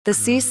The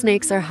sea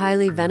snakes are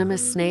highly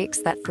venomous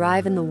snakes that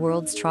thrive in the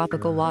world's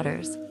tropical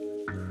waters.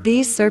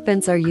 These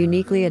serpents are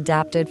uniquely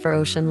adapted for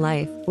ocean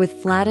life, with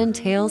flattened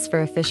tails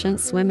for efficient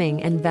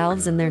swimming and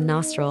valves in their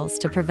nostrils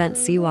to prevent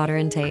seawater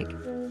intake.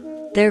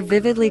 Their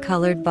vividly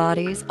colored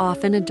bodies,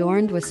 often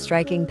adorned with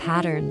striking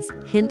patterns,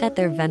 hint at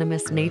their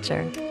venomous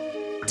nature.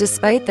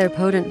 Despite their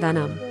potent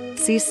venom,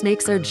 sea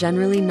snakes are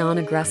generally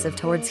non-aggressive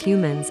towards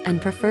humans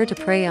and prefer to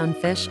prey on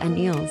fish and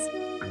eels.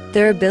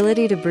 Their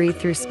ability to breathe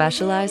through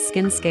specialized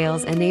skin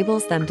scales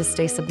enables them to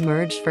stay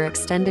submerged for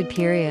extended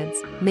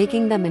periods,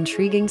 making them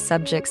intriguing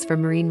subjects for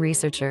marine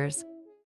researchers.